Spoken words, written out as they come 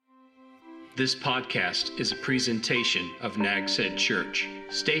This podcast is a presentation of Nags Head Church.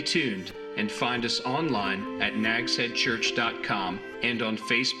 Stay tuned and find us online at nagsheadchurch.com and on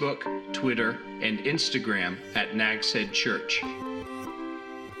Facebook, Twitter, and Instagram at Nags Head Church.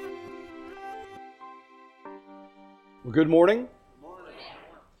 Well, good morning. On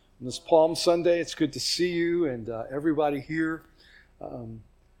this Palm Sunday, it's good to see you and everybody here.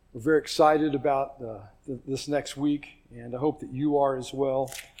 We're very excited about this next week, and I hope that you are as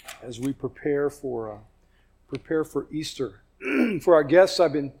well as we prepare for Easter. For our guests,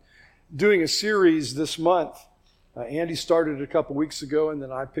 I've been doing a series this month. Andy started a couple weeks ago, and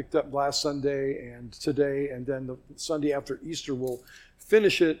then I picked up last Sunday and today, and then the Sunday after Easter we'll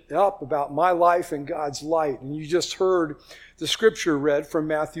finish it up about my life and God's light. And you just heard the scripture read from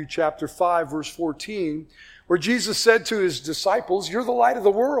Matthew chapter 5, verse 14, where Jesus said to his disciples, "You're the light of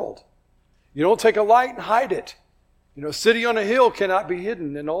the world. You don't take a light and hide it. You know, a city on a hill cannot be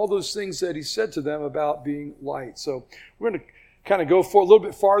hidden," and all those things that he said to them about being light. So we're going to kind of go for a little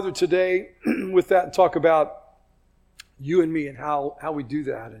bit farther today with that and talk about you and me and how we do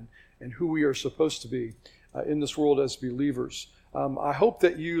that and who we are supposed to be in this world as believers. I hope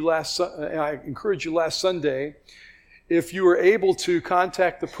that I encourage you last Sunday, if you were able to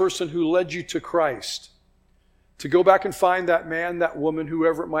contact the person who led you to Christ, to go back and find that man, that woman,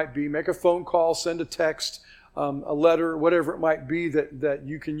 whoever it might be, make a phone call, send a text, a letter, whatever it might be that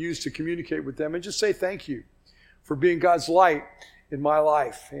you can use to communicate with them, and just say thank you for being God's light in my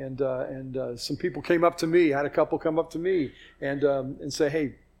life. And some people came up to me. I had a couple come up to me and say,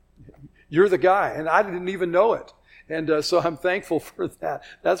 "Hey, you're the guy," and I didn't even know it. And so I'm thankful for that.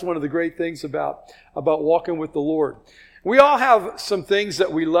 That's one of the great things about walking with the Lord. We all have some things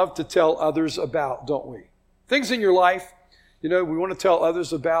that we love to tell others about, don't we? Things in your life, we want to tell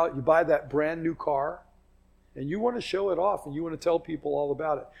others about. You buy that brand new car, and you want to show it off, and you want to tell people all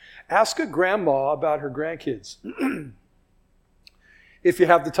about it. Ask a grandma about her grandkids, if you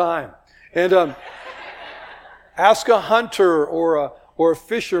have the time. And ask a hunter or a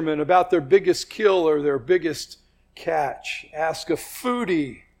fisherman about their biggest kill or their biggest catch. Ask a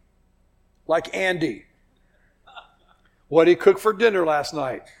foodie like Andy what he cooked for dinner last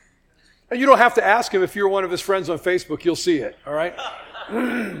night. And you don't have to ask him. If you're one of his friends on Facebook, you'll see it, all right?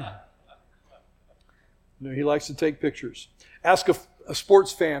 He likes to take pictures. Ask a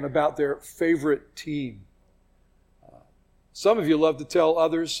sports fan about their favorite team. Some of you love to tell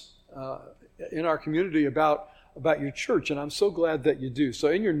others in our community about your church, and I'm so glad that you do. So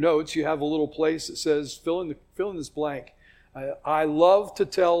in your notes, you have a little place that says, fill in this blank. I love to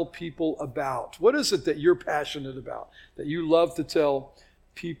tell people about. What is it that you're passionate about, that you love to tell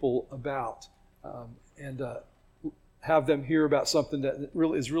people about, and have them hear about something that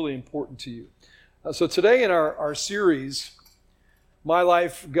really is really important to you? So today in our series, My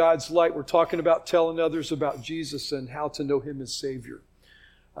Life, God's Light, we're talking about telling others about Jesus and how to know Him as Savior.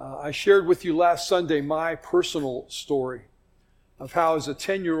 I shared with you last Sunday my personal story of how as a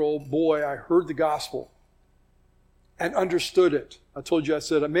 10-year-old boy I heard the gospel and understood it. I told you, I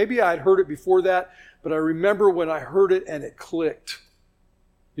said, maybe I'd heard it before that, but I remember when I heard it and it clicked.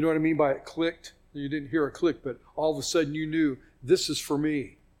 You know what I mean by it clicked? You didn't hear a click, but all of a sudden you knew, this is for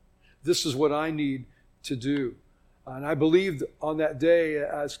me. This is what I need to do. And I believed on that day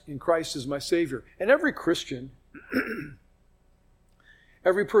as in Christ as my Savior. And every Christian,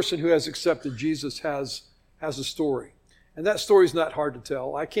 every person who has accepted Jesus has a story. And that story is not hard to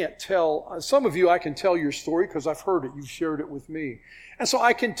tell. I can't tell, some of you I can tell your story because I've heard it. You've shared it with me. And so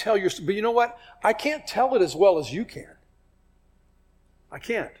I can tell your story. But you know what? I can't tell it as well as you can. I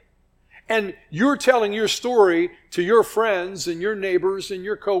can't. And you're telling your story to your friends and your neighbors and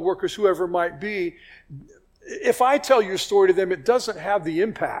your coworkers, whoever it might be. If I tell your story to them, it doesn't have the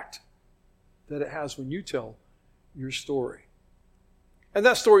impact that it has when you tell your story. And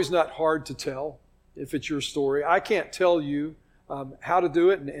that story's not hard to tell if it's your story. I can't tell you how to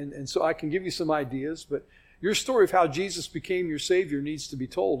do it, and so I can give you some ideas, but your story of how Jesus became your Savior needs to be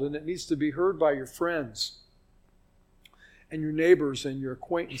told, and it needs to be heard by your friends and your neighbors and your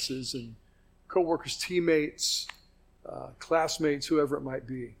acquaintances and coworkers, teammates, classmates, whoever it might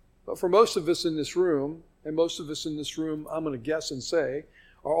be. But for most of us in this room, I'm going to guess and say,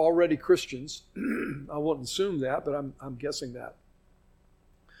 are already Christians. I won't assume that, but I'm guessing that.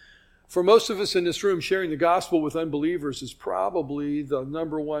 For most of us in this room, sharing the gospel with unbelievers is probably the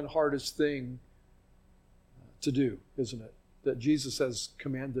number one hardest thing to do, isn't it? That Jesus has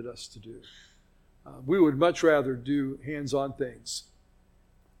commanded us to do. We would much rather do hands-on things.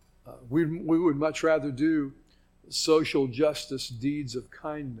 We would much rather do social justice deeds of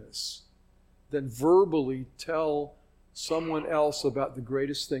kindness than verbally tell someone else about the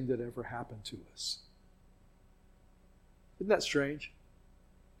greatest thing that ever happened to us. Isn't that strange?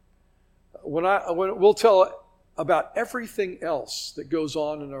 When we'll tell about everything else that goes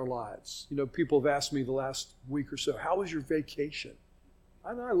on in our lives. You know, people have asked me the last week or so, how was your vacation?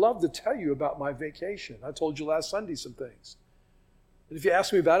 I love to tell you about my vacation. I told you last Sunday some things. And if you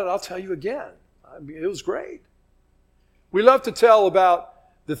ask me about it, I'll tell you again. I mean, it was great. We love to tell about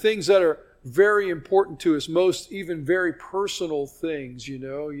the things that are very important to us, most even very personal things, you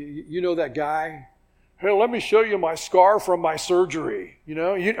know. You know that guy? Hey, let me show you my scar from my surgery. You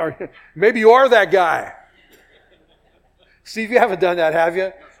know, maybe you are that guy. Steve, you haven't done that, have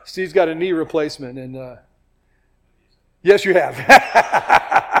you? Steve's got a knee replacement, and yes, you have.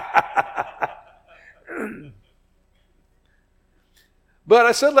 But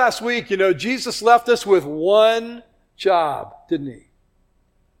I said last week, you know, Jesus left us with one job, didn't he?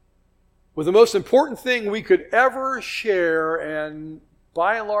 With the most important thing we could ever share, and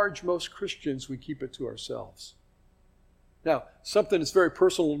by and large, most Christians, we keep it to ourselves. Now, something that's very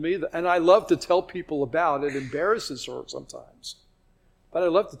personal to me, and I love to tell people about it, embarrasses her sometimes. But I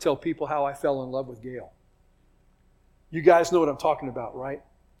love to tell people how I fell in love with Gail. You guys know what I'm talking about, right?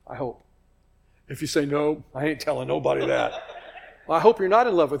 I hope. If you say no, I ain't telling nobody that. Well, I hope you're not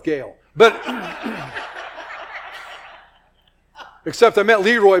in love with Gail. But except I met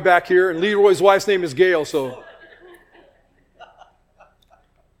Leroy back here, and Leroy's wife's name is Gail, so.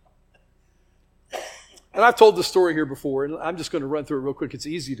 And I've told this story here before, and I'm just going to run through it real quick. It's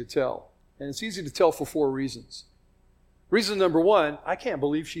easy to tell. And it's easy to tell for 4 reasons. Reason number 1, I can't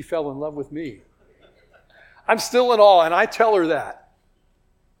believe she fell in love with me. I'm still in awe, and I tell her that.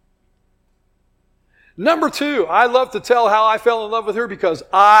 Number 2, I love to tell how I fell in love with her because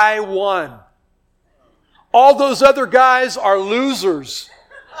I won. All those other guys are losers.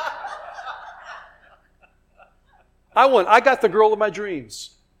 I won. I got the girl of my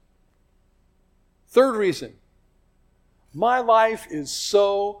dreams. 3rd reason, my life is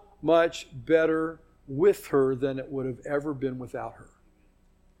so much better with her than it would have ever been without her.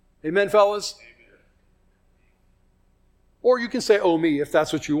 Amen, fellas? Amen. Or you can say, oh, me, if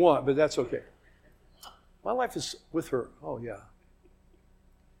that's what you want, but that's okay. My life is with her. Oh, yeah.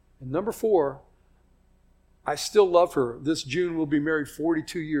 And number 4, I still love her. This June we'll be married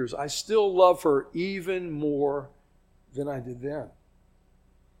 42 years. I still love her even more than I did then.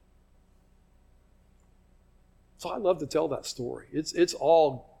 So I love to tell that story. It's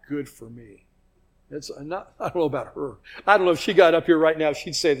all good for me. It's not. I don't know about her. I don't know if she got up here right now,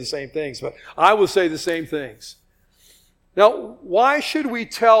 she'd say the same things, but I will say the same things. Now, why should we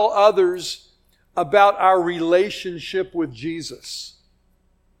tell others about our relationship with Jesus?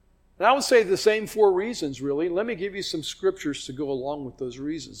 And I would say the same 4 reasons, really. Let me give you some scriptures to go along with those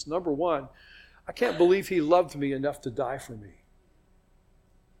reasons. Number 1, I can't believe he loved me enough to die for me.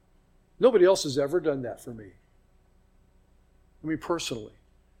 Nobody else has ever done that for me. I mean, personally.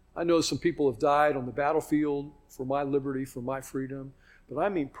 I know some people have died on the battlefield for my liberty, for my freedom. But I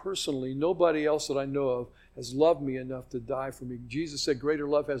mean, personally, nobody else that I know of has loved me enough to die for me. Jesus said, greater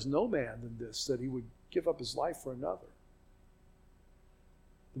love has no man than this, that he would give up his life for another.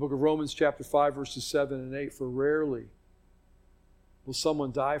 The book of Romans chapter 5, verses 7 and 8, for rarely will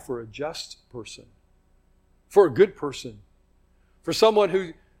someone die for a just person, for a good person, for someone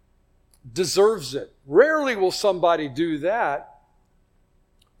who deserves it. Rarely will somebody do that.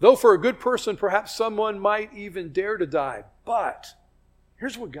 Though for a good person, perhaps someone might even dare to die. But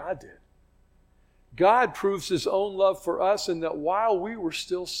here's what God did. God proves his own love for us in that while we were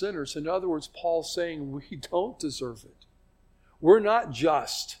still sinners, in other words, Paul's saying we don't deserve it. We're not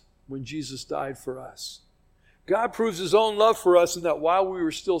just when Jesus died for us. God proves his own love for us in that while we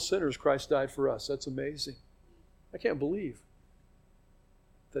were still sinners, Christ died for us. That's amazing. I can't believe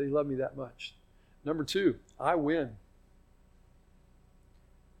that he loved me that much. Number 2, I win.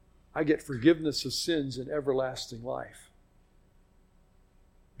 I get forgiveness of sins and everlasting life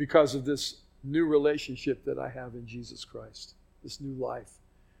because of this new relationship that I have in Jesus Christ, this new life.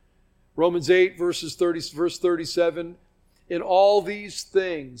 Romans 8, verse 37, in all these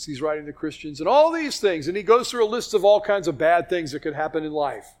things, he's writing to Christians, in all these things, and he goes through a list of all kinds of bad things that could happen in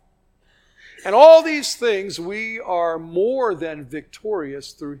life. And all these things, we are more than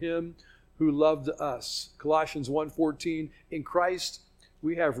victorious through him who loved us. Colossians 1:14, in Christ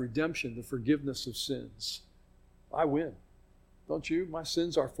we have redemption, the forgiveness of sins. I win. Don't you? My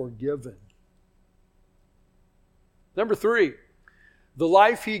sins are forgiven. Number 3, the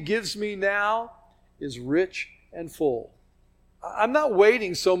life he gives me now is rich and full. I'm not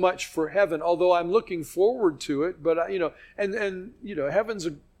waiting so much for heaven, although I'm looking forward to it. But heaven's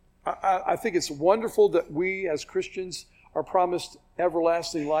I think it's wonderful that we as Christians are promised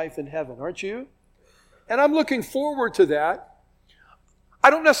everlasting life in heaven, aren't you? And I'm looking forward to that. I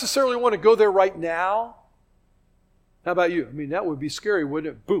don't necessarily want to go there right now. How about you? I mean, that would be scary,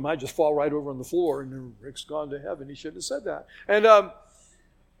 wouldn't it? Boom, I just fall right over on the floor and then Rick's gone to heaven. He shouldn't have said that. And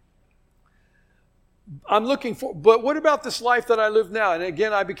I'm looking for, but what about this life that I live now? And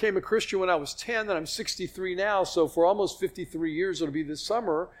again, I became a Christian when I was 10, and I'm 63 now. So for almost 53 years, it'll be this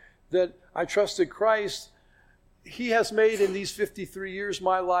summer that I trusted Christ. He has made in these 53 years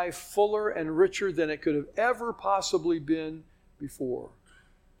my life fuller and richer than it could have ever possibly been before.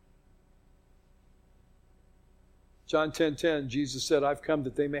 John 10:10, Jesus said, I've come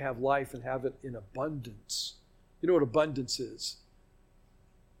that they may have life and have it in abundance. You know what abundance is?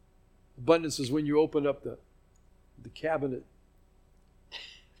 Abundance is when you open up the cabinet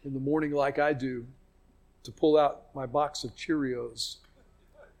in the morning like I do to pull out my box of Cheerios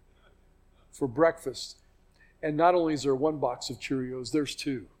for breakfast. And not only is there one box of Cheerios, there's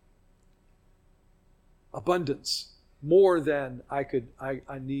two. Abundance. More than I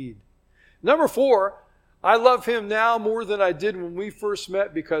need. Number 4, I love him now more than I did when we first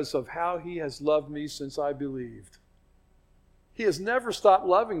met because of how he has loved me since I believed. He has never stopped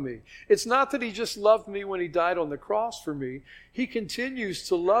loving me. It's not that he just loved me when he died on the cross for me. He continues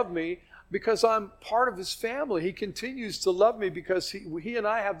to love me because I'm part of his family. He continues to love me because he and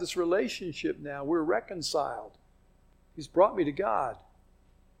I have this relationship now. We're reconciled. He's brought me to God.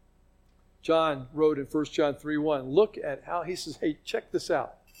 John wrote in 1 John 3:1, look at how he says, hey, check this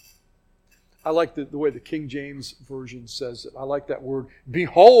out. I like the way the King James Version says it. I like that word,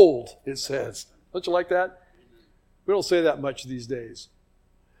 behold, it says. Don't you like that? We don't say that much these days.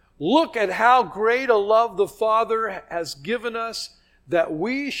 Look at how great a love the Father has given us that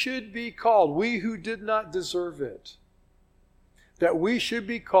we should be called, we who did not deserve it, that we should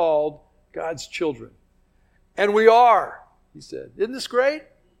be called God's children. And we are, he said. Isn't this great?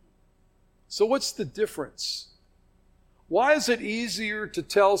 So what's the difference? Why is it easier to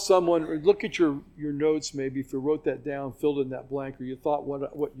tell someone, or look at your notes maybe, if you wrote that down, filled in that blank, or you thought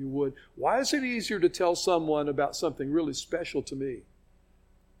what you would. Why is it easier to tell someone about something really special to me?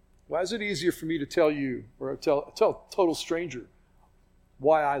 Why is it easier for me to tell you, or tell a total stranger,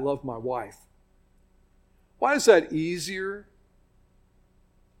 why I love my wife? Why is that easier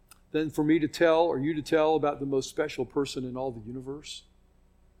than for me to tell, or you to tell, about the most special person in all the universe?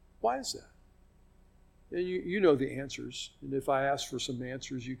 Why is that? And you know the answers. And if I ask for some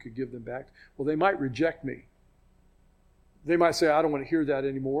answers, you could give them back. Well, they might reject me. They might say, I don't want to hear that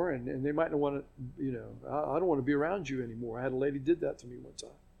anymore. And they might not want to, I don't want to be around you anymore. I had a lady did that to me one time.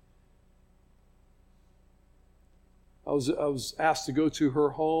 I was asked to go to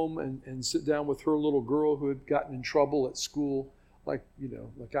her home and sit down with her little girl who had gotten in trouble at school, like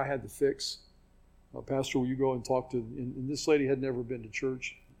I had to fix. Pastor, will you go and talk to, and this lady had never been to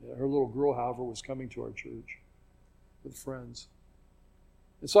church. Her little girl, however, was coming to our church with friends.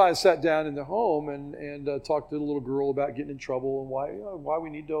 And so I sat down in the home and talked to the little girl about getting in trouble and why we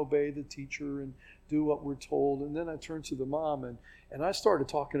need to obey the teacher and do what we're told. And then I turned to the mom and I started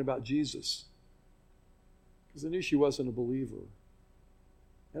talking about Jesus because I knew she wasn't a believer.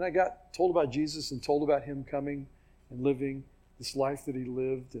 And I got told about Jesus and told about him coming and living this life that he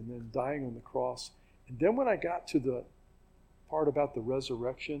lived and then dying on the cross. And then when I got to the part about the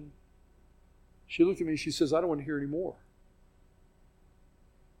resurrection, she looked at me and she says, I don't want to hear any more.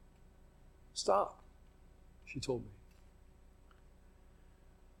 Stop, she told me.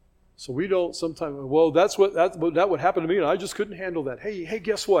 So we don't sometimes, well, that would happen to me and I just couldn't handle that. Hey,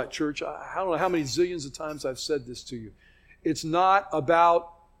 guess what, church? I don't know how many zillions of times I've said this to you. It's not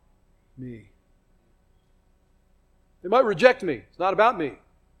about me. They might reject me. It's not about me.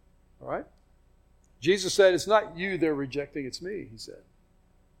 All right? Jesus said, it's not you they're rejecting, it's me, he said.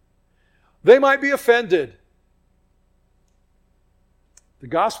 They might be offended. The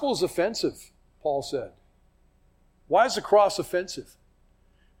gospel is offensive, Paul said. Why is the cross offensive?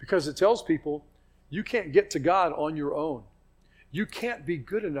 Because it tells people you can't get to God on your own. You can't be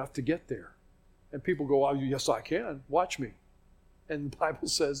good enough to get there. And people go, oh, yes, I can. Watch me. And the Bible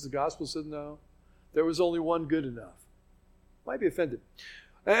says, the gospel says, no, there was only one good enough. Might be offended.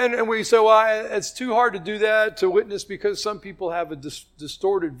 And we say, well, it's too hard to do that, to witness, because some people have a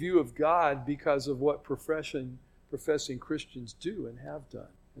distorted view of God because of what professing Christians do and have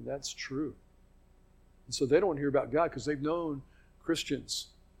done. And that's true. And so they don't hear about God because they've known Christians.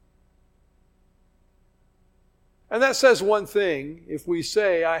 And that says one thing. If we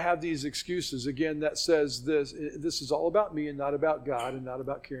say, I have these excuses, again, that says this is all about me and not about God and not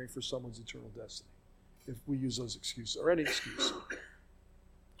about caring for someone's eternal destiny. If we use those excuses, or any excuse.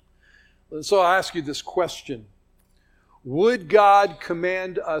 So I'll ask you this question. Would God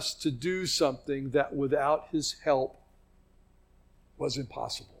command us to do something that without His help was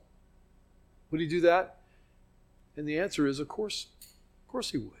impossible? Would He do that? And the answer is, of course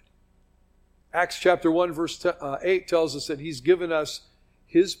He would. Acts chapter 1, verse 8 tells us that He's given us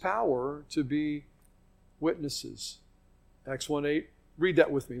His power to be witnesses. Acts 1:8. Read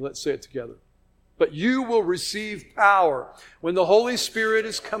that with me. Let's say it together. But you will receive power when the Holy Spirit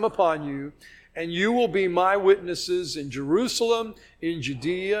has come upon you, and you will be my witnesses in Jerusalem, in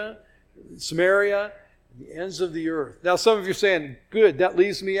Judea, Samaria, and the ends of the earth. Now some of you are saying, good, that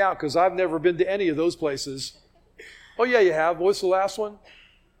leaves me out because I've never been to any of those places. Oh yeah, you have. What's the last one?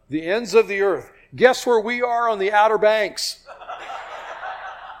 The ends of the earth. Guess where we are on the Outer Banks?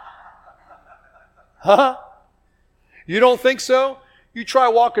 Huh? You don't think so? You try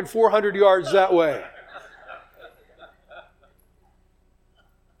walking 400 yards that way.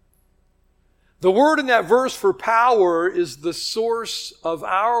 The word in that verse for power is the source of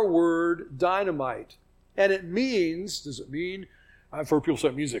our word dynamite. And it means, does it mean, I've heard people say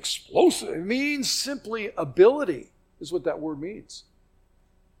it means explosive. It means simply ability is what that word means.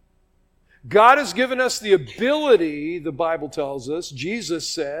 God has given us the ability, the Bible tells us, Jesus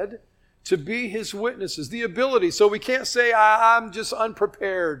said, to be His witnesses. The ability. So we can't say, I'm just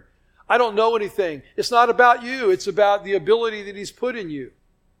unprepared. I don't know anything. It's not about you. It's about the ability that He's put in you.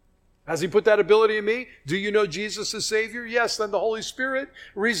 Has He put that ability in me? Do you know Jesus as Savior? Yes, then the Holy Spirit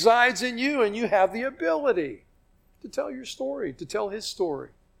resides in you and you have the ability to tell your story, to tell His story.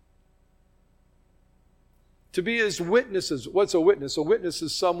 To be His witnesses. What's a witness? A witness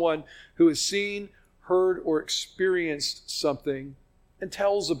is someone who has seen, heard, or experienced something and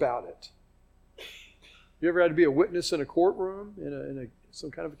tells about it. You ever had to be a witness in a courtroom, in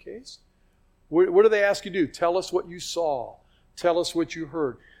some kind of a case? What do they ask you to do? Tell us what you saw. Tell us what you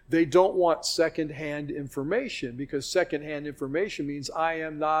heard. They don't want secondhand information because secondhand information means I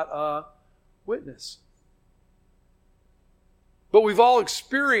am not a witness. But we've all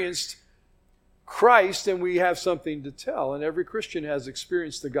experienced Christ and we have something to tell. And every Christian has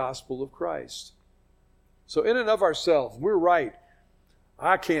experienced the gospel of Christ. So in and of ourselves, we're right.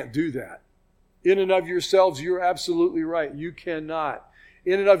 I can't do that. In and of yourselves, you're absolutely right. You cannot.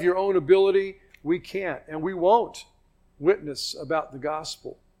 In and of your own ability, we can't. And we won't witness about the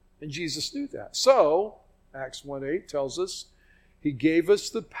gospel. And Jesus knew that. So, Acts 1:8 tells us, He gave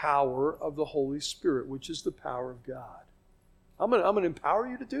us the power of the Holy Spirit, which is the power of God. I'm going to empower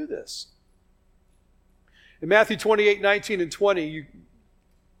you to do this. In Matthew 28:19 and 20,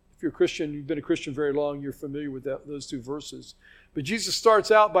 if you're a Christian, you've been a Christian very long, you're familiar with those two verses. But Jesus starts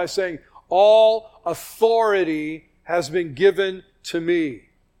out by saying, all authority has been given to me.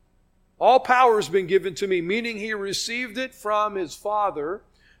 All power has been given to me, meaning He received it from His Father,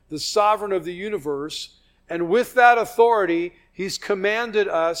 the sovereign of the universe, and with that authority, He's commanded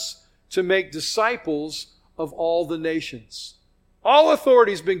us to make disciples of all the nations. All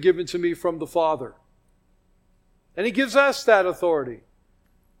authority has been given to me from the Father. And He gives us that authority.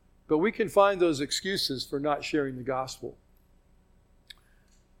 But we can find those excuses for not sharing the gospel.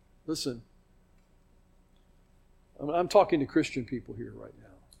 Listen, I'm talking to Christian people here right now.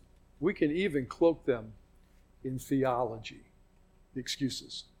 We can even cloak them in theology, the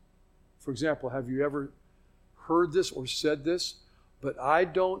excuses. For example, have you ever heard this or said this? But I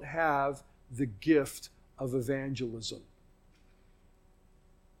don't have the gift of evangelism.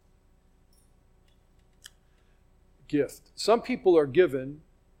 Gift. Some people are given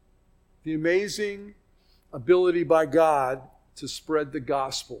the amazing ability by God to spread the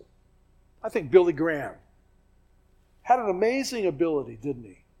gospel. I think Billy Graham had an amazing ability, didn't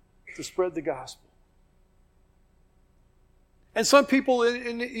he, to spread the gospel. And some people,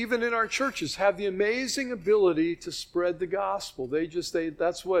 even in our churches, have the amazing ability to spread the gospel.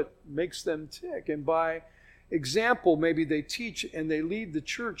 That's what makes them tick. And by example, maybe they teach and they lead the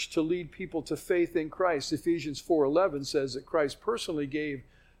church to lead people to faith in Christ. Ephesians 4:11 says that Christ personally gave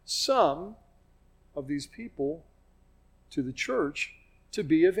some of these people to the church to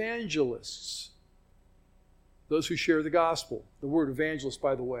be evangelists. Those who share the gospel. The word evangelist,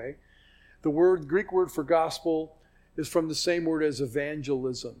 by the way, the Greek word for gospel is from the same word as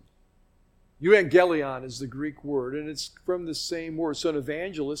evangelism. Euangelion is the Greek word, and it's from the same word. So an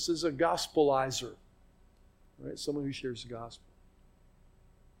evangelist is a gospelizer, right? Someone who shares the gospel.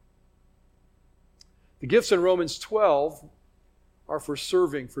 The gifts in Romans 12 are for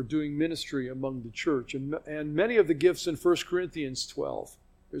serving, for doing ministry among the church. And many of the gifts in 1 Corinthians 12.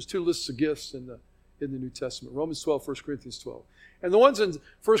 There's two lists of gifts in in the New Testament. Romans 12, 1 Corinthians 12. And the ones in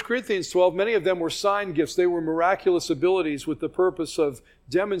 1 Corinthians 12, many of them were sign gifts. They were miraculous abilities with the purpose of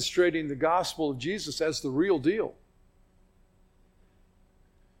demonstrating the gospel of Jesus as the real deal.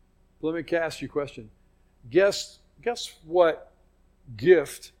 Let me ask you a question. Guess what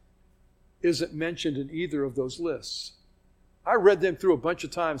gift isn't mentioned in either of those lists? I read them through a bunch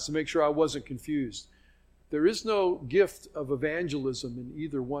of times to make sure I wasn't confused. There is no gift of evangelism in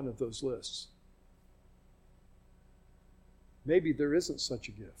either one of those lists. Maybe there isn't such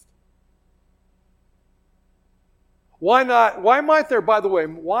a gift. Why not? Why might there, by the way,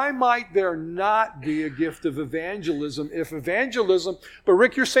 why might there not be a gift of evangelism if evangelism, but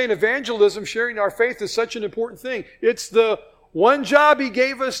Rick, you're saying evangelism, sharing our faith, is such an important thing. It's the one job He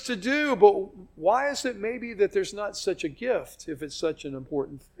gave us to do, but why is it maybe that there's not such a gift if it's such an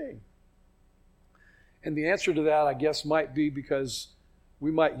important thing? And the answer to that, I guess, might be because we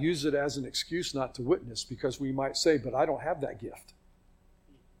might use it as an excuse not to witness, because we might say, but I don't have that gift.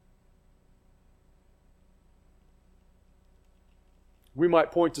 We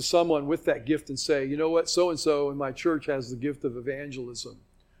might point to someone with that gift and say, you know what, so-and-so in my church has the gift of evangelism.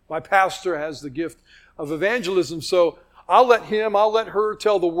 My pastor has the gift of evangelism, so I'll let her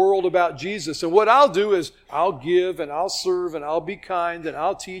tell the world about Jesus. And what I'll do is I'll give and I'll serve and I'll be kind and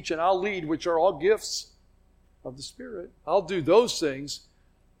I'll teach and I'll lead, which are all gifts of the Spirit. I'll do those things,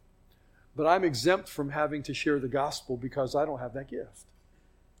 but I'm exempt from having to share the gospel because I don't have that gift.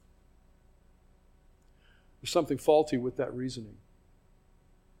 There's something faulty with that reasoning.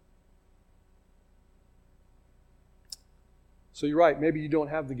 So you're right, maybe you don't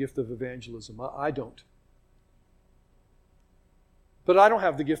have the gift of evangelism. I don't. But I don't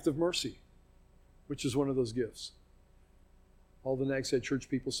have the gift of mercy, which is one of those gifts. All the Nags Head Church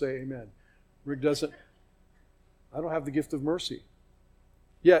people say amen. Rick doesn't. I don't have the gift of mercy.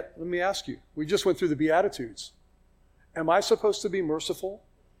 Yet, let me ask you, we just went through the Beatitudes. Am I supposed to be merciful?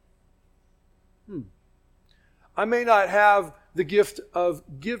 I may not have the gift of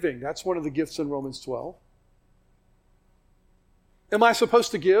giving. That's one of the gifts in Romans 12. Am I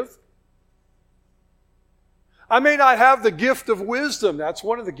supposed to give? I may not have the gift of wisdom. That's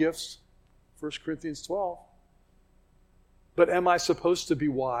one of the gifts, 1 Corinthians 12. But am I supposed to be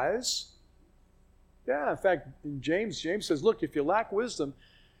wise? Yeah, in fact, in James says, look, if you lack wisdom,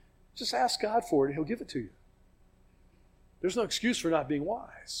 just ask God for it and He'll give it to you. There's no excuse for not being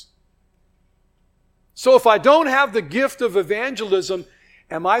wise. So if I don't have the gift of evangelism,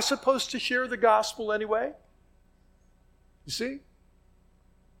 am I supposed to share the gospel anyway? You see?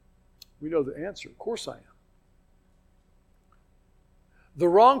 We know the answer. Of course I am. The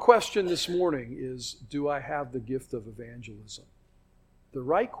wrong question this morning is, do I have the gift of evangelism? The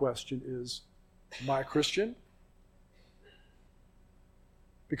right question is, am I a Christian?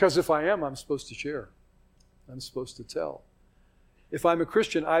 Because if I am, I'm supposed to share. I'm supposed to tell. If I'm a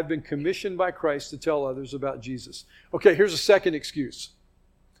Christian, I've been commissioned by Christ to tell others about Jesus. Okay, here's a second excuse.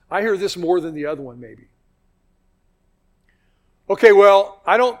 I hear this more than the other one, maybe. Okay, well,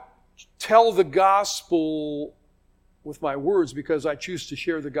 I don't tell the gospel with my words because I choose to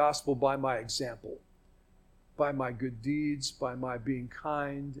share the gospel by my example, by my good deeds, by my being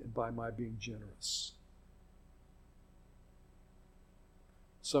kind, and by my being generous.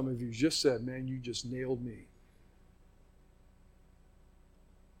 Some of you just said, man, you just nailed me.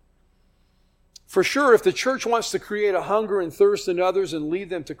 For sure, if the church wants to create a hunger and thirst in others and lead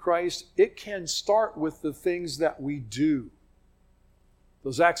them to Christ, it can start with the things that we do.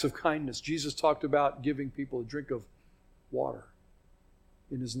 Those acts of kindness. Jesus talked about giving people a drink of water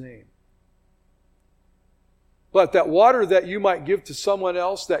in His name. But that water that you might give to someone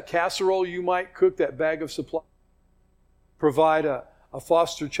else, that casserole you might cook, that bag of supply, provide a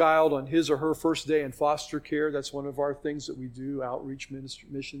foster child on his or her first day in foster care. That's one of our things that we do, outreach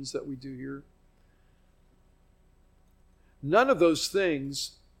missions that we do here. None of those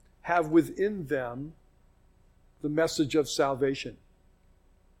things have within them the message of salvation.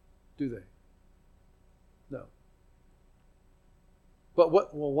 Do they? No. But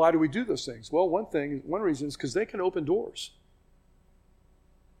why do we do those things? Well, one reason is because they can open doors.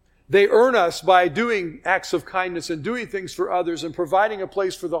 They earn us by doing acts of kindness and doing things for others and providing a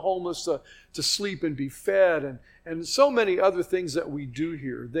place for the homeless to sleep and be fed and so many other things that we do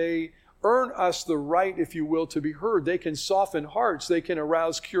here. They earn us the right, if you will, to be heard. They can soften hearts. They can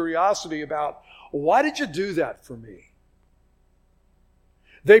arouse curiosity about, why did you do that for me?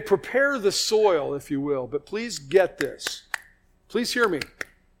 They prepare the soil, if you will. But please get this. Please hear me.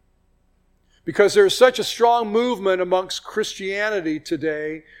 Because there is such a strong movement amongst Christianity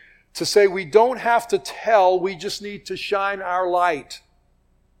today to say we don't have to tell, we just need to shine our light.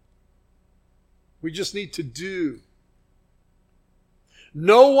 We just need to do.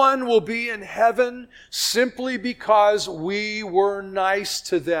 No one will be in heaven simply because we were nice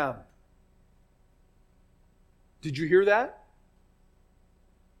to them. Did you hear that?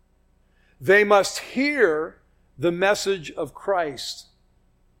 They must hear the message of Christ.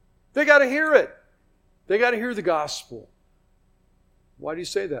 They got to hear it. They got to hear the gospel. Why do you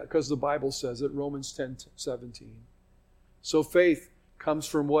say that? Because the Bible says it, Romans 10:17. So faith comes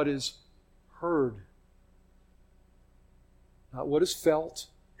from what is heard, not what is felt,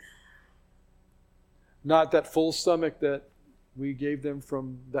 not that full stomach that we gave them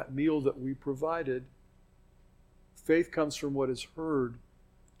from that meal that we provided. Faith comes from what is heard,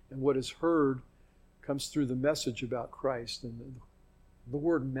 and what is heard comes through the message about Christ. And the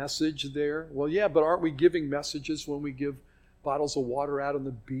word message there, well, yeah, but aren't we giving messages when we give bottles of water out on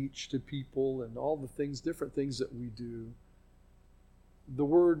the beach to people and all the things, different things that we do? The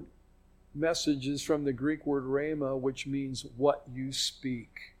word message is from the Greek word rhema, which means what you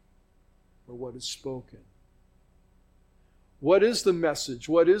speak or what is spoken. What is the message?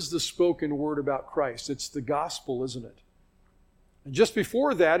 What is the spoken word about Christ? It's the gospel, isn't it? And just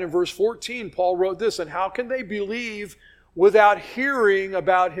before that, in verse 14, Paul wrote this, and how can they believe without hearing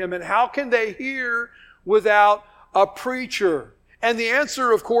about him? And how can they hear without a preacher? And the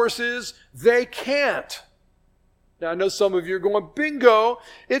answer, of course, is they can't. Now, I know some of you are going, bingo,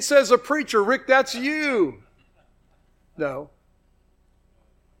 it says a preacher. Rick, that's you. No.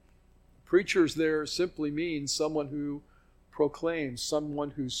 Preachers there simply means someone who proclaims,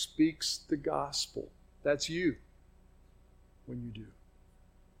 someone who speaks the gospel. That's you when you do.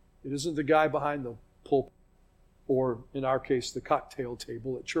 It isn't the guy behind the pulpit, or in our case, the cocktail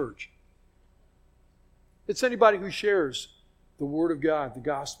table at church. It's anybody who shares the Word of God, the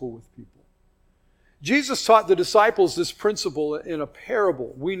gospel with people. Jesus taught the disciples this principle in a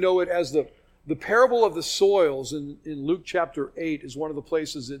parable. We know it as the parable of the soils in Luke chapter 8 is one of the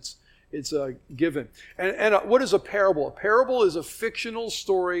places it's given. And what is a parable? A parable is a fictional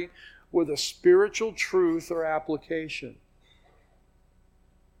story with a spiritual truth or application.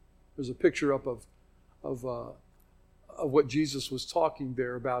 There's a picture up of what Jesus was talking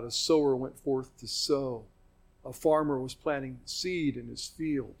there about. A sower went forth to sow. A farmer was planting seed in his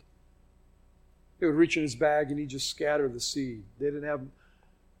field. He would reach in his bag and he'd just scatter the seed. They didn't have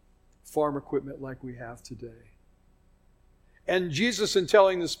farm equipment like we have today. And Jesus, in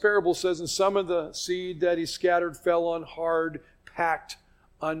telling this parable, says, and some of the seed that he scattered fell on hard, packed,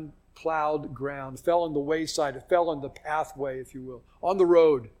 unplowed ground, fell on the wayside, it fell on the pathway, if you will, on the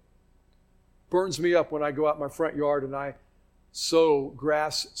road. Burns me up when I go out my front yard and I sow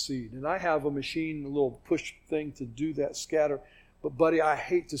grass seed. And I have a machine, a little push thing to do that scatter. But buddy, I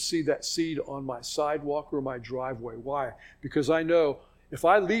hate to see that seed on my sidewalk or my driveway. Why? Because I know if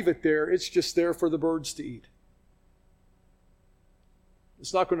I leave it there, it's just there for the birds to eat.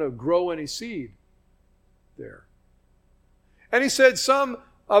 It's not going to grow any seed there. And he said some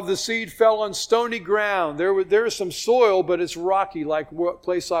of the seed fell on stony ground. There is some soil, but it's rocky, like what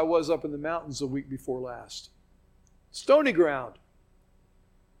place I was up in the mountains the week before last. Stony ground.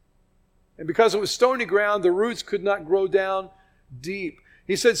 And because it was stony ground, the roots could not grow down deep.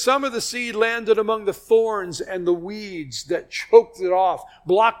 He said some of the seed landed among the thorns and the weeds that choked it off,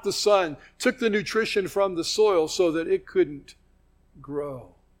 blocked the sun, took the nutrition from the soil so that it couldn't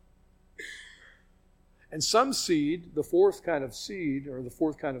grow. And some seed, the fourth kind of seed, or the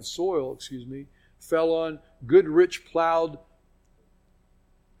fourth kind of soil, fell on good, rich, plowed,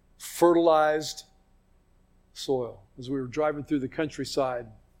 fertilized soil. As we were driving through the countryside,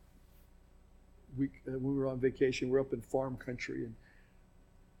 when we were on vacation, we were up in farm country and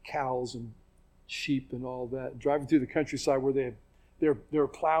cows and sheep and all that. Driving through the countryside where they're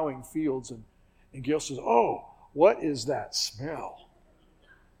plowing fields, and Gail says, "Oh, what is that smell?"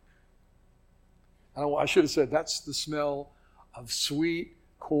 I should have said, "That's the smell of sweet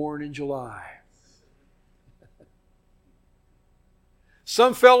corn in July."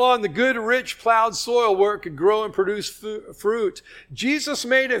 Some fell on the good, rich, plowed soil where it could grow and produce fruit. Jesus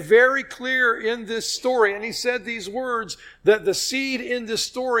made it very clear in this story, and he said these words, that the seed in this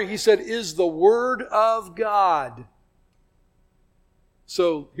story, he said, is the Word of God.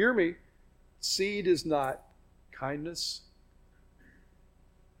 So, hear me, seed is not kindness.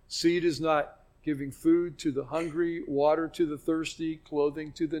 Seed is not giving food to the hungry, water to the thirsty,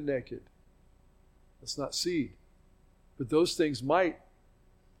 clothing to the naked. That's not seed. But those things might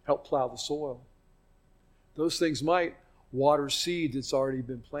help plow the soil. Those things might water seed that's already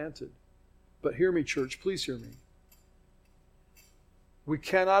been planted. But hear me, church, please hear me. We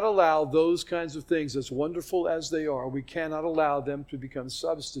cannot allow those kinds of things, as wonderful as they are, we cannot allow them to become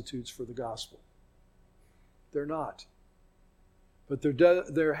substitutes for the gospel. They're not. But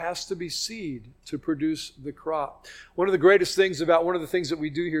there has to be seed to produce the crop. One of the things that we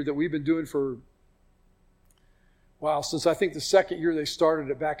do here that we've been doing for, since I think the second year they started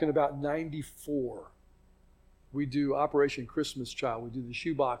it back in about 94. We do Operation Christmas Child. We do the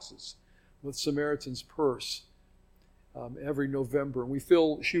shoe boxes with Samaritan's Purse every November. And we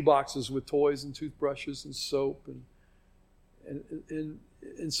fill shoe boxes with toys and toothbrushes and soap. And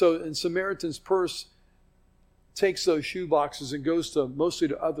so Samaritan's Purse takes those shoe boxes and goes mostly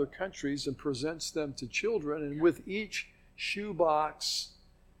to other countries and presents them to children. And with each shoe box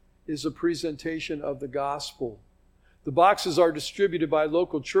is a presentation of the gospel. The boxes are distributed by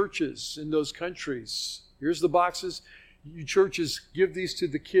local churches in those countries. Here's the boxes. You churches give these to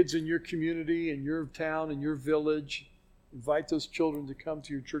the kids in your community, in your town, in your village. Invite those children to come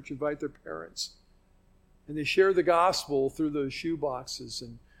to your church. Invite their parents. And they share the gospel through those shoe boxes.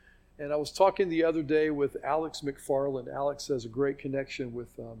 And I was talking the other day with Alex McFarland. Alex has a great connection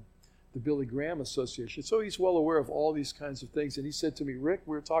with the Billy Graham Association. So he's well aware of all these kinds of things. And he said to me, Rick,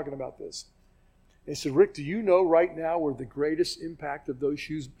 we were talking about this. He said, Rick, do you know right now where the greatest impact of those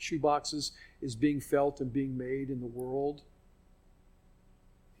shoe boxes is being felt and being made in the world?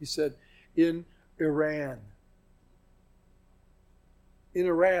 He said, in Iran. In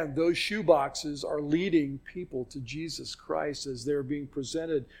Iran, those shoe boxes are leading people to Jesus Christ as they're being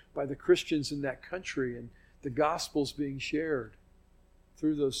presented by the Christians in that country, and the gospel's being shared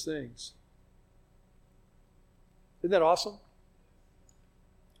through those things. Isn't that awesome?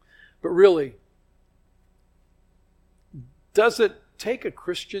 But really, does it take a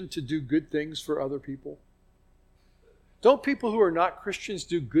Christian to do good things for other people? Don't people who are not Christians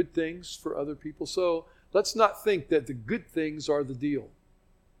do good things for other people? So let's not think that the good things are the deal.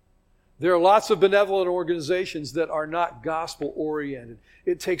 There are lots of benevolent organizations that are not gospel-oriented.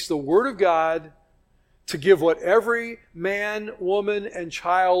 It takes the Word of God to give what every man, woman, and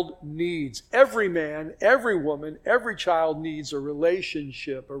child needs. Every man, every woman, every child needs a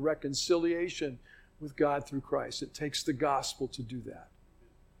relationship, a reconciliation with God through Christ. It takes the gospel to do that.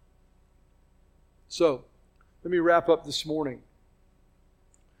 So, let me wrap up this morning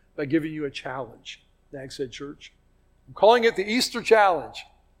by giving you a challenge, Nags Head Church. I'm calling it the Easter Challenge.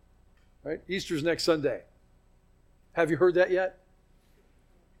 Right? Easter's next Sunday. Have you heard that yet?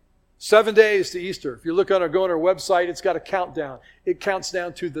 7 days to Easter. If you go on our website, it's got a countdown. It counts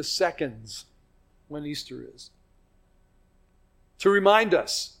down to the seconds when Easter is. To remind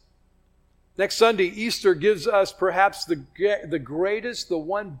us, next Sunday, Easter gives us perhaps the greatest, the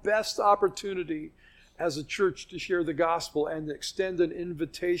one best opportunity as a church to share the gospel and extend an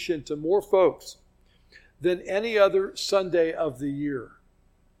invitation to more folks than any other Sunday of the year.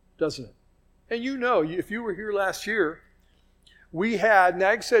 Doesn't it? And you know, if you were here last year, we had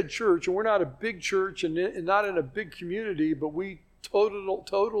Nags Head Church, and we're not a big church and not in a big community, but we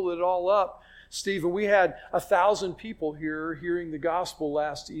totaled it all up, Steve, and we had 1,000 people here hearing the gospel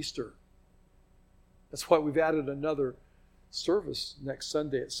last Easter. That's why we've added another service next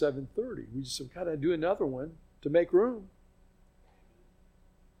Sunday at 7:30. We just got to do another one to make room.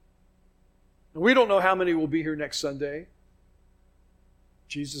 And we don't know how many will be here next Sunday.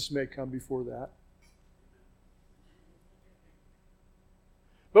 Jesus may come before that.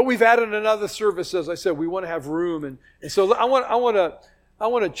 But we've added another service, as I said. We want to have room. And so I want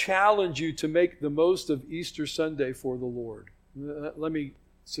to challenge you to make the most of Easter Sunday for the Lord. Let me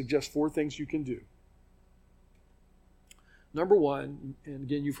suggest 4 things you can do. Number 1, and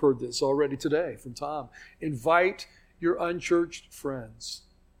again, you've heard this already today from Tom, invite your unchurched friends,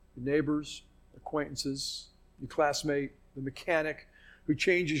 your neighbors, acquaintances, your classmate, the mechanic who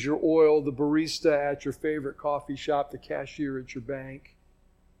changes your oil, the barista at your favorite coffee shop, the cashier at your bank,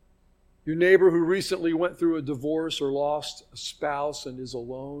 your neighbor who recently went through a divorce or lost a spouse and is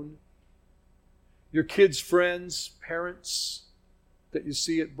alone, your kids' friends, parents that you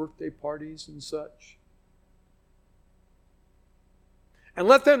see at birthday parties and such. And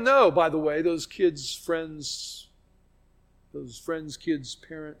let them know, by the way, those kids' friends, kids'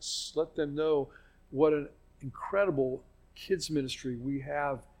 parents, let them know what an incredible kids ministry we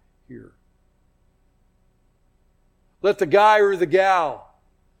have here. Let the guy or the gal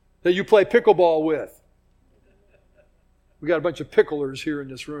that you play pickleball with. We got a bunch of picklers here in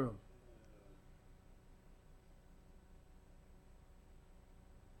this room.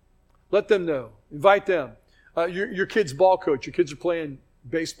 Let them know. Invite them. Your kid's ball coach. Your kids are playing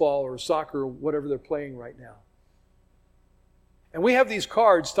baseball or soccer or whatever they're playing right now. And we have these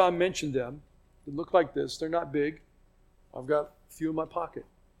cards. Tom mentioned them. They look like this. They're not big. I've got a few in my pocket.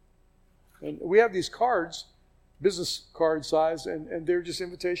 And we have these cards, business card size, and they're just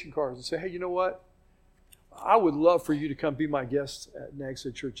invitation cards. And say, hey, you know what? I would love for you to come be my guest at Nags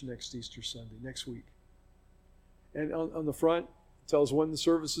Head Church next Easter Sunday, next week. And on the front, it tells when the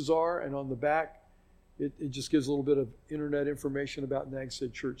services are, and on the back, it just gives a little bit of internet information about Nags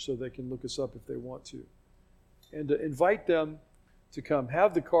Head Church so they can look us up if they want to. And to invite them to come.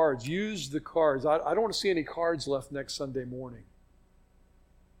 Have the cards. Use the cards. I don't want to see any cards left next Sunday morning.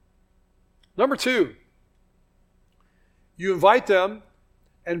 Number 2, you invite them.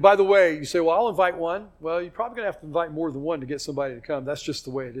 And by the way, you say, well, I'll invite one. Well, you're probably going to have to invite more than one to get somebody to come. That's just the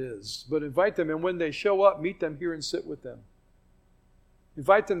way it is. But invite them, and when they show up, meet them here and sit with them.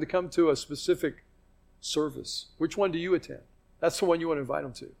 Invite them to come to a specific service. Which one do you attend? That's the one you want to invite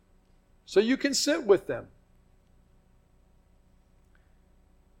them to. So you can sit with them.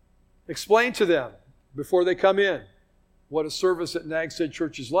 Explain to them before they come in what a service at Nags Head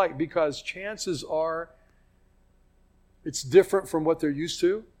Church is like, because chances are it's different from what they're used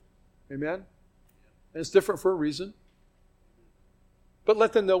to. Amen? And it's different for a reason. But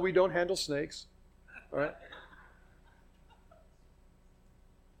let them know we don't handle snakes. All right?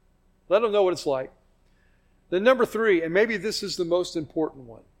 Let them know what it's like. Then number 3, and maybe this is the most important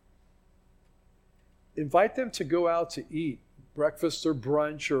one. Invite them to go out to eat. Breakfast or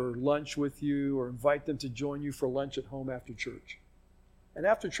brunch or lunch with you, or invite them to join you for lunch at home after church. And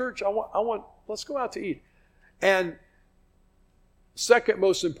after church, let's go out to eat. And second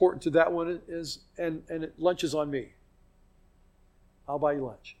most important to that one is, lunch is on me. I'll buy you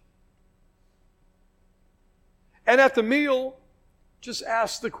lunch. And at the meal, just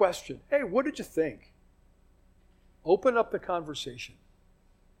ask the question, hey, what did you think? Open up the conversation.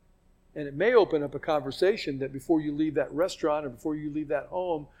 And it may open up a conversation that before you leave that restaurant or before you leave that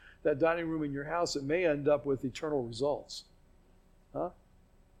home, that dining room in your house, it may end up with eternal results. Huh?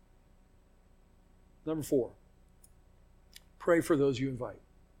 Number 4, pray for those you invite.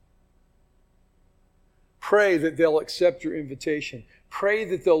 Pray that they'll accept your invitation. Pray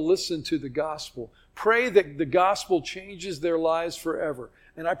that they'll listen to the gospel. Pray that the gospel changes their lives forever.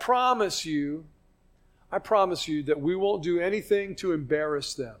 And I promise you that we won't do anything to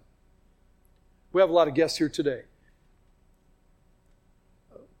embarrass them. We have a lot of guests here today.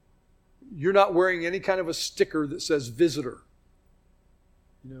 You're not wearing any kind of a sticker that says visitor.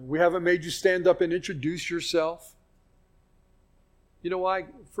 We haven't made you stand up and introduce yourself. You know why?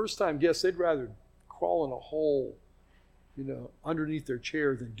 First-time guests, they'd rather crawl in a hole, underneath their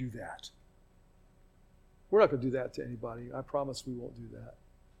chair than do that. We're not going to do that to anybody. I promise we won't do that.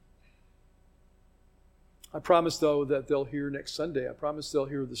 I promise, though, that they'll hear next Sunday. I promise they'll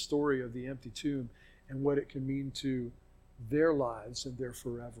hear the story of the empty tomb and what it can mean to their lives and their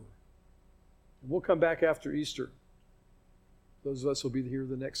forever. And we'll come back after Easter. Those of us will be here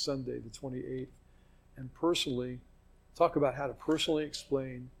the next Sunday, the 28th, and personally talk about how to personally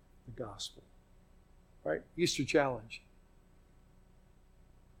explain the gospel. Right? Easter challenge.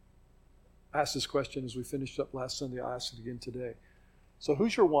 I asked this question as we finished up last Sunday. I asked it again today. So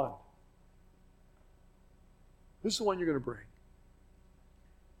who's your one? Who's the one you're going to bring?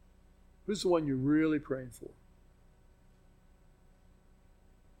 Who's the one you're really praying for?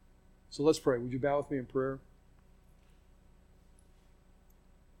 So let's pray. Would you bow with me in prayer?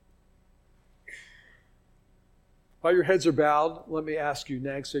 While your heads are bowed, let me ask you,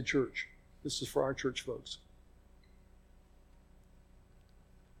 Nags Head Church. This is for our church folks.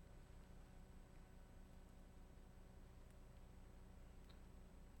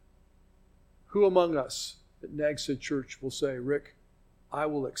 Who among us at Nags Head Church will say, Rick, I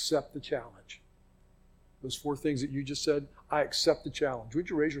will accept the challenge? Those 4 things that you just said, I accept the challenge.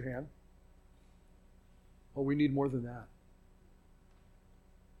 Would you raise your hand? Oh, we need more than that.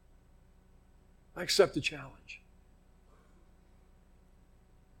 I accept the challenge.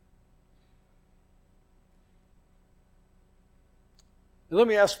 And let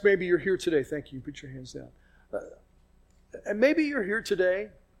me ask, maybe you're here today. Thank you. Put your hands down. And maybe you're here today,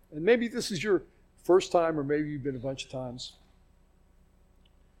 and maybe this is your first time, or maybe you've been a bunch of times.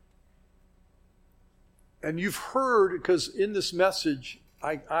 And you've heard, because in this message,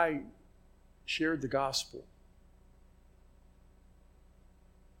 I shared the gospel.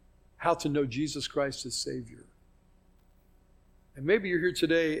 How to know Jesus Christ as Savior. And maybe you're here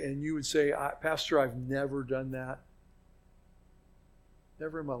today and you would say, Pastor, I've never done that.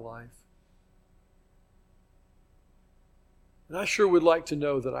 Never in my life. And I sure would like to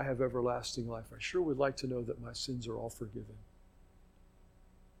know that I have everlasting life. I sure would like to know that my sins are all forgiven.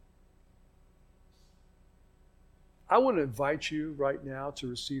 I want to invite you right now to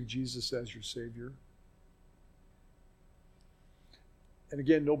receive Jesus as your Savior. And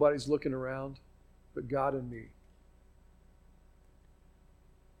again, nobody's looking around but God and me.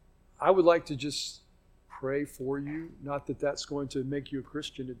 I would like to just pray for you. Not that that's going to make you a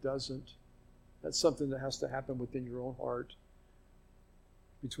Christian. It doesn't. That's something that has to happen within your own heart,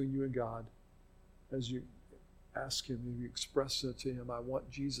 between you and God. As you ask Him, you express it to Him, I want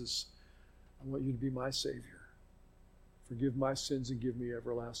Jesus. I want you to be my Savior. Forgive my sins and give me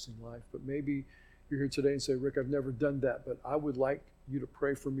everlasting life. But maybe you're here today and say, Rick, I've never done that, but I would like you to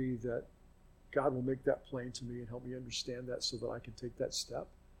pray for me that God will make that plain to me and help me understand that so that I can take that step.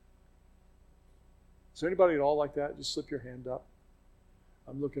 Is there anybody at all like that? Just slip your hand up.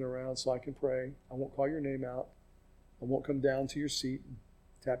 I'm looking around so I can pray. I won't call your name out. I won't come down to your seat and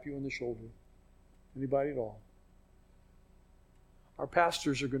tap you on the shoulder. Anybody at all? Our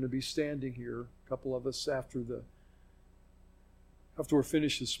pastors are going to be standing here, a couple of us, after we're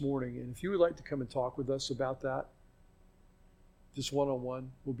finished this morning. And if you would like to come and talk with us about that, just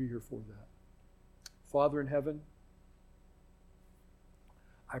one-on-one, we'll be here for that. Father in heaven,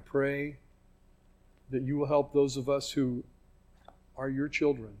 I pray that you will help those of us who are your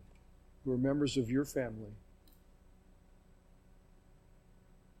children, who are members of your family,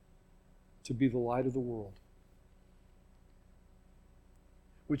 to be the light of the world.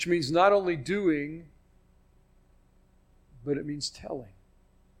 Which means not only doing, but it means telling.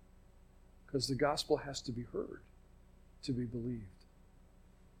 Because the gospel has to be heard to be believed.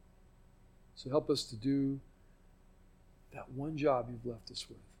 So help us to do that one job you've left us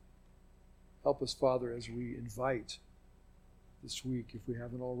with. Help us, Father, as we invite this week, if we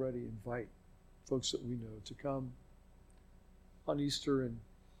haven't already, invite folks that we know to come on Easter, and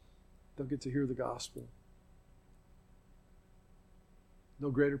they'll get to hear the gospel. No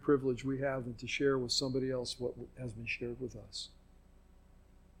greater privilege we have than to share with somebody else what has been shared with us.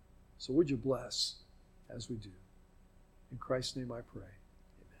 So would you bless as we do? In Christ's name I pray.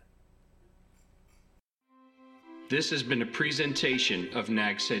 This has been a presentation of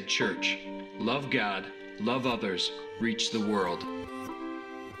Nags Head Church. Love God, love others, reach the world.